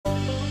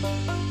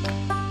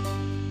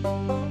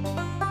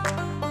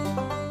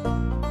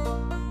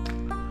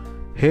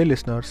Hey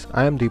listeners,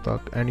 I am Deepak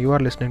and you are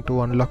listening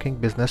to Unlocking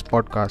Business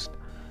podcast.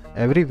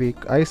 Every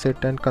week I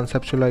sit and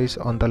conceptualize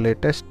on the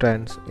latest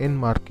trends in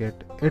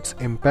market, its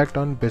impact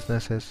on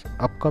businesses,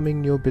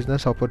 upcoming new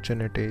business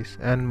opportunities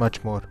and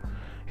much more.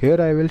 Here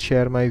I will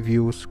share my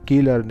views,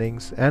 key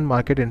learnings and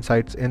market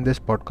insights in this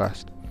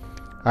podcast.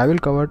 I will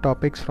cover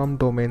topics from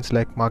domains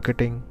like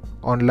marketing,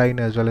 online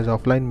as well as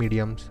offline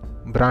mediums,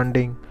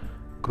 branding,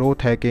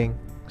 growth hacking,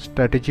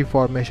 strategy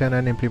formation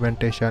and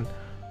implementation,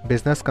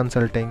 business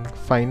consulting,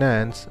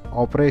 finance,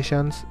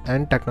 operations,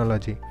 and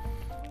technology.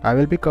 I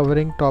will be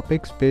covering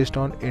topics based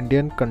on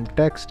Indian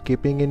context,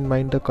 keeping in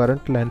mind the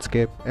current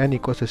landscape and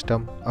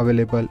ecosystem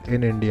available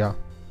in India.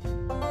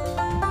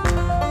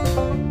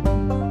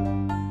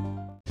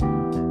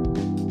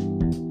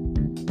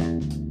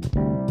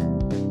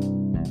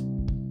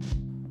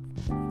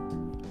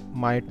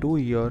 My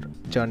 2-year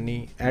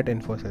journey at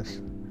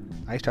Infosys.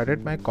 I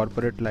started my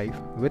corporate life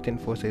with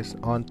Infosys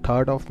on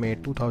 3rd of May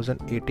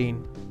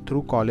 2018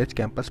 through college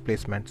campus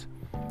placements.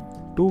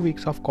 2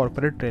 weeks of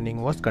corporate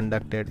training was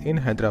conducted in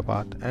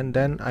Hyderabad and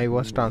then I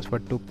was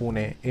transferred to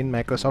Pune in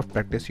Microsoft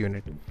practice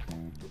unit.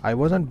 I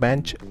was on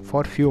bench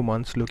for few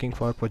months looking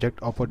for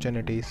project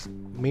opportunities.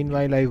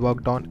 Meanwhile, I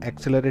worked on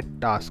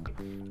accelerate tasks.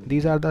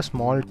 These are the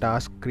small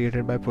tasks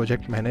created by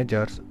project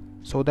managers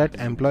so that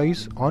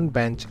employees on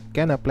bench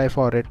can apply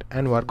for it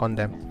and work on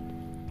them.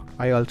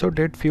 I also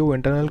did few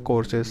internal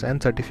courses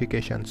and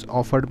certifications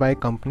offered by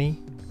company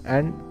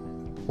and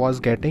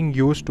was getting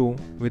used to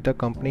with the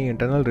company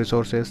internal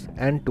resources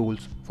and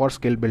tools for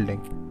skill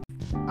building.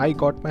 I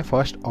got my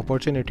first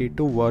opportunity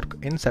to work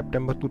in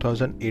September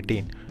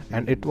 2018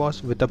 and it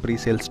was with a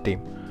pre-sales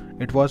team.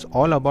 It was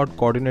all about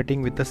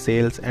coordinating with the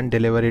sales and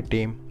delivery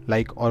team,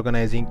 like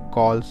organizing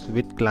calls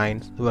with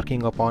clients,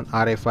 working upon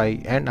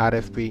RFI and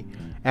RFP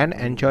and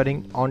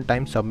ensuring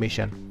on-time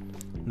submission.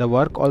 The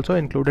work also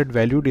included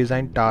value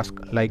design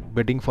tasks like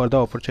bidding for the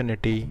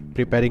opportunity,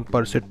 preparing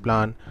pursuit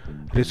plan,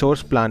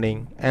 resource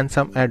planning, and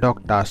some ad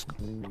hoc tasks.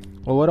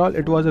 Overall,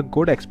 it was a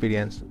good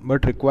experience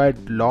but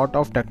required lot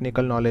of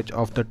technical knowledge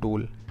of the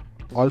tool.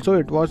 Also,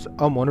 it was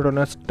a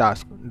monotonous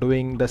task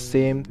doing the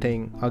same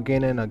thing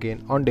again and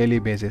again on daily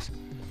basis.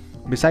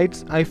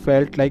 Besides, I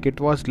felt like it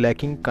was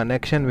lacking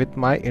connection with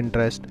my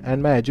interest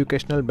and my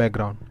educational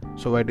background,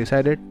 so I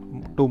decided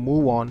to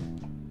move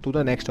on to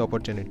the next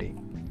opportunity.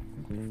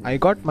 I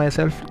got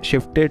myself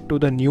shifted to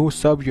the new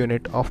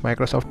sub-unit of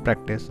Microsoft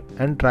practice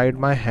and tried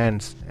my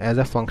hands as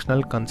a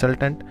functional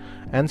consultant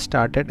and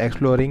started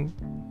exploring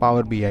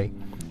Power BI.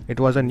 It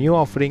was a new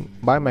offering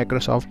by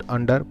Microsoft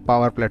under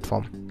Power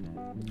Platform.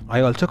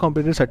 I also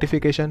completed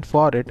certification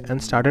for it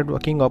and started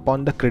working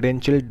upon the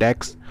credential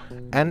decks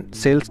and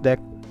sales deck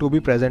to be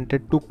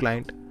presented to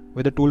client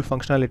with the tool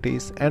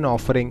functionalities and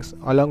offerings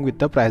along with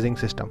the pricing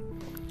system.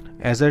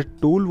 As the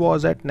tool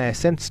was at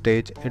nascent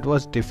stage, it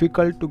was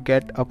difficult to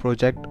get a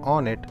project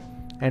on it,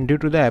 and due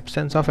to the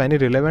absence of any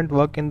relevant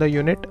work in the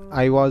unit,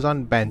 I was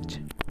on bench.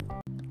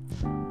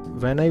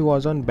 When I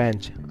was on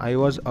bench, I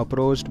was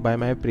approached by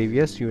my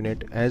previous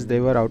unit as they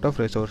were out of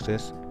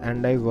resources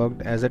and I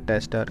worked as a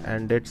tester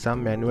and did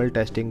some manual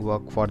testing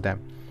work for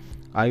them.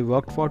 I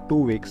worked for 2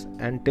 weeks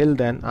and till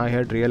then I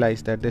had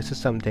realized that this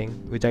is something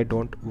which I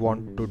don't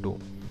want to do.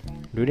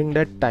 During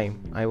that time,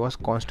 I was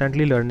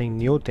constantly learning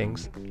new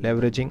things,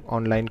 leveraging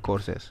online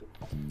courses.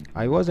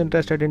 I was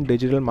interested in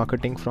digital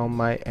marketing from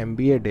my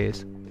MBA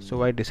days,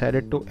 so I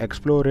decided to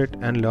explore it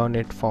and learn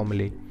it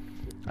formally.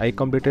 I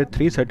completed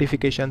 3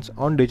 certifications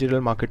on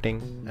digital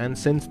marketing and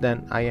since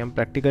then I am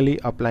practically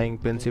applying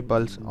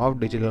principles of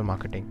digital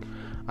marketing.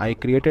 I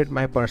created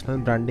my personal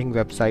branding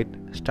website,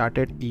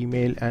 started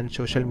email and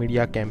social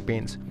media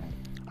campaigns.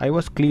 I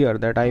was clear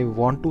that I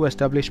want to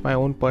establish my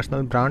own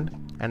personal brand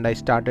and I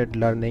started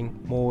learning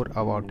more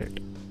about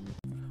it.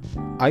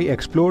 I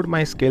explored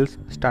my skills,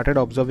 started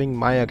observing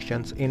my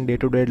actions in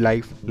day-to-day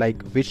life,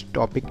 like which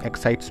topic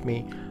excites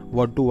me,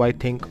 what do I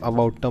think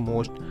about the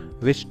most,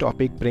 which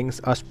topic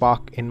brings a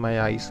spark in my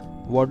eyes,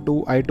 what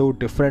do I do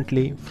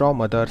differently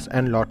from others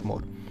and lot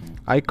more.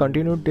 I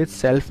continued this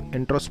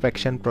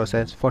self-introspection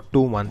process for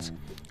 2 months.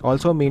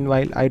 Also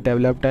meanwhile, I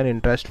developed an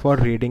interest for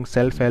reading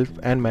self-help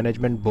and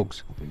management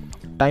books.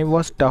 Time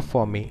was tough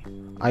for me.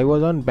 I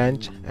was on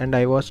bench and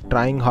I was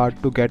trying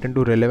hard to get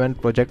into relevant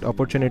project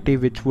opportunity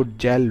which would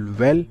gel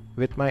well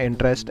with my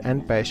interest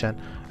and passion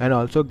and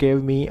also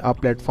gave me a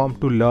platform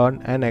to learn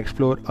and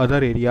explore other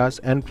areas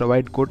and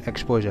provide good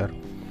exposure.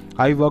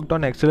 I worked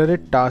on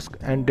accelerate tasks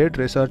and did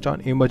research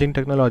on emerging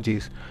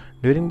technologies.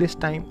 During this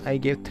time, I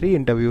gave 3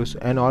 interviews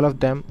and all of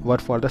them were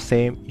for the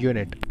same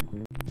unit.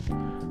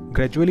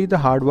 Gradually the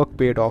hard work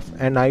paid off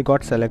and I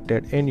got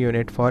selected in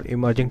unit for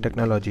emerging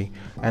technology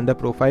and the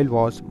profile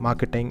was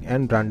marketing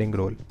and branding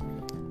role.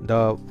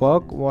 The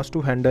work was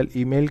to handle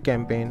email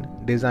campaign,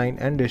 design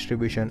and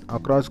distribution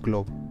across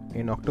globe.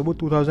 In October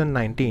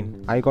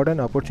 2019, I got an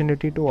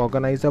opportunity to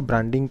organize a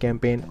branding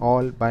campaign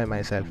all by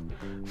myself.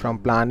 From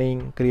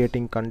planning,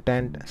 creating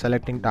content,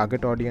 selecting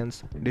target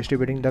audience,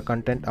 distributing the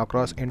content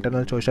across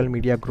internal social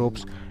media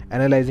groups,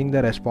 analyzing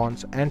the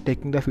response, and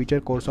taking the future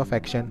course of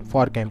action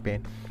for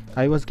campaign.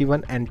 I was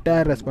given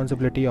entire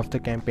responsibility of the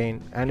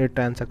campaign and it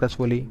ran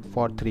successfully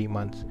for 3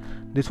 months.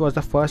 This was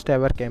the first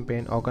ever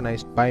campaign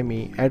organized by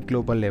me at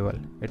global level.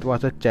 It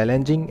was a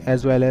challenging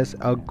as well as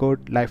a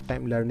good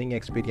lifetime learning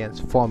experience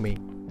for me.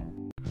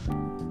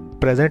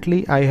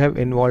 Presently, I have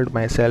involved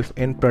myself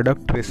in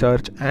product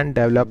research and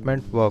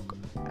development work,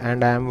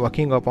 and I am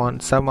working upon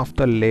some of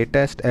the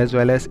latest as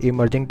well as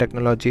emerging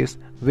technologies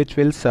which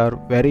will serve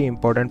very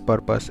important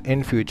purpose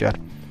in future.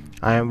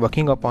 I am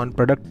working upon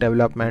product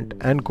development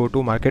and go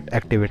to market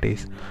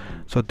activities.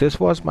 So this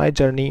was my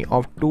journey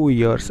of 2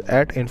 years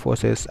at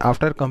Infosys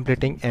after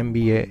completing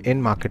MBA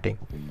in marketing.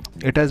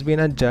 It has been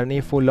a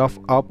journey full of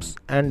ups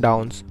and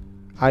downs.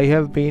 I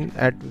have been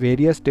at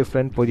various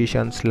different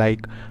positions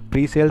like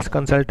pre-sales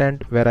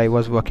consultant where I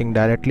was working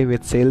directly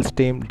with sales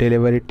team,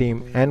 delivery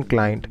team and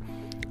client.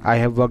 I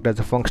have worked as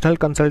a functional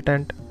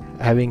consultant,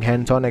 having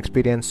hands-on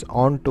experience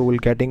on tool,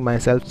 getting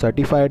myself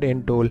certified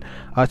in tool,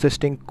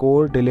 assisting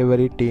core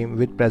delivery team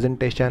with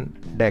presentation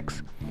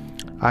decks.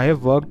 I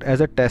have worked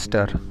as a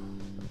tester.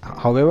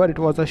 However, it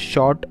was a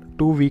short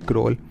 2-week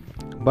role,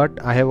 but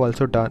I have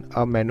also done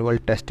a manual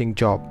testing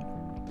job.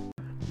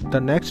 The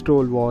next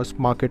role was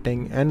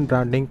marketing and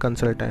branding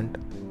consultant,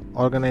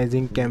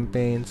 organizing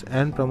campaigns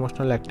and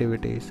promotional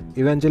activities,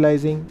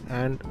 evangelizing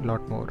and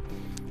lot more.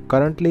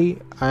 Currently,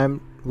 I am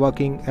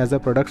working as a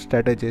product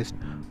strategist,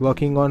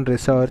 working on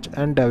research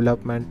and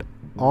development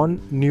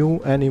on new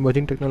and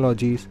emerging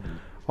technologies,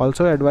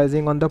 also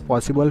advising on the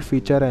possible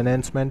feature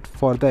enhancement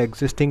for the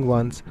existing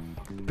ones,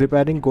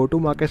 preparing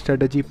go-to-market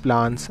strategy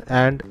plans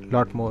and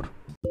lot more.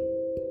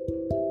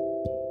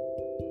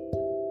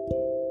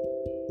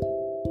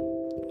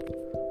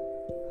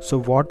 So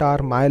what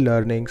are my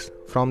learnings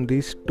from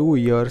these 2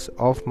 years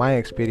of my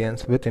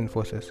experience with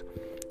Infosys?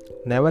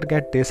 Never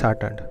get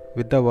disheartened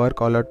with the work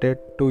allotted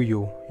to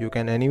you. You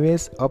can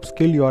anyways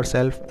upskill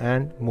yourself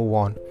and move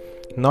on.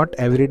 Not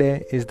every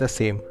day is the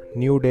same.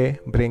 New day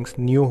brings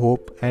new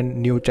hope and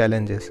new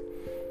challenges.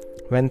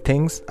 When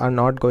things are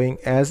not going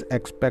as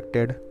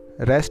expected,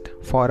 rest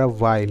for a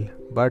while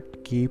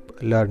but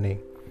keep learning.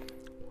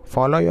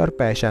 Follow your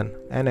passion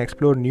and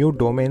explore new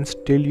domains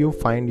till you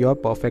find your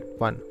perfect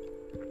one.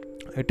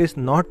 It is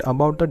not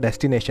about the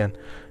destination,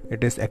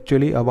 it is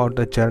actually about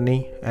the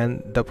journey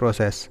and the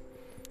process.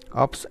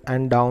 Ups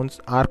and downs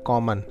are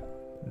common.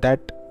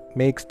 That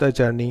makes the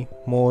journey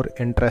more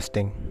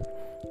interesting.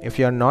 If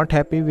you are not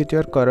happy with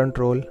your current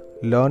role,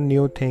 learn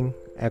new things,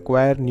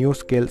 acquire new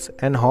skills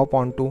and hop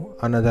on to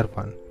another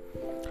one.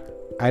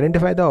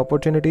 Identify the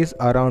opportunities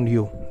around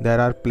you. There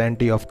are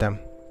plenty of them.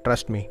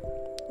 Trust me.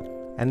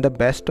 And the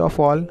best of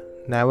all,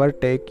 never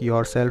take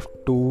yourself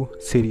too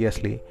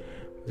seriously.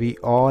 We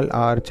all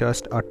are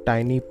just a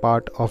tiny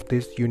part of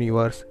this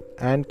universe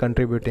and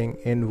contributing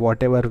in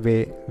whatever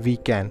way we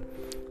can.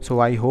 So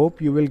I hope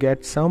you will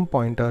get some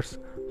pointers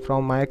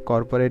from my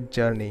corporate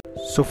journey.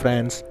 So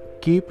friends,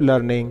 keep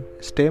learning,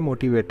 stay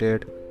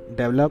motivated,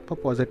 develop a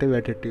positive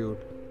attitude,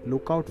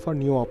 look out for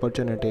new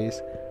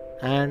opportunities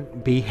and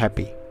be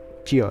happy.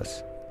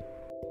 Cheers.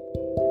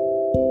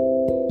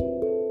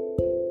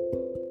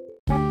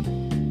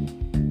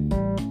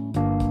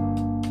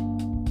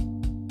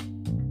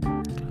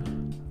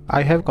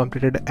 I have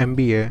completed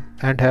MBA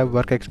and have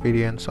work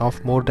experience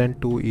of more than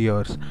 2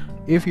 years.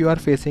 If you are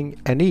facing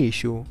any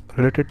issue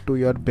related to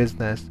your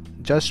business,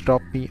 just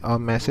drop me a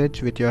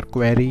message with your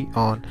query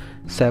on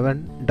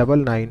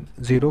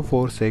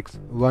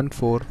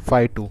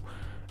 7990461452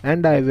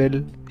 and I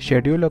will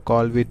schedule a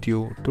call with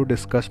you to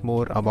discuss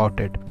more about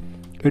it.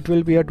 It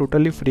will be a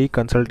totally free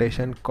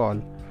consultation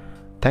call.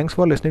 Thanks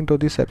for listening to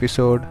this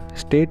episode.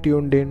 Stay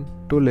tuned in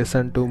to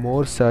listen to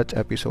more such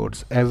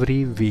episodes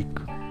every week.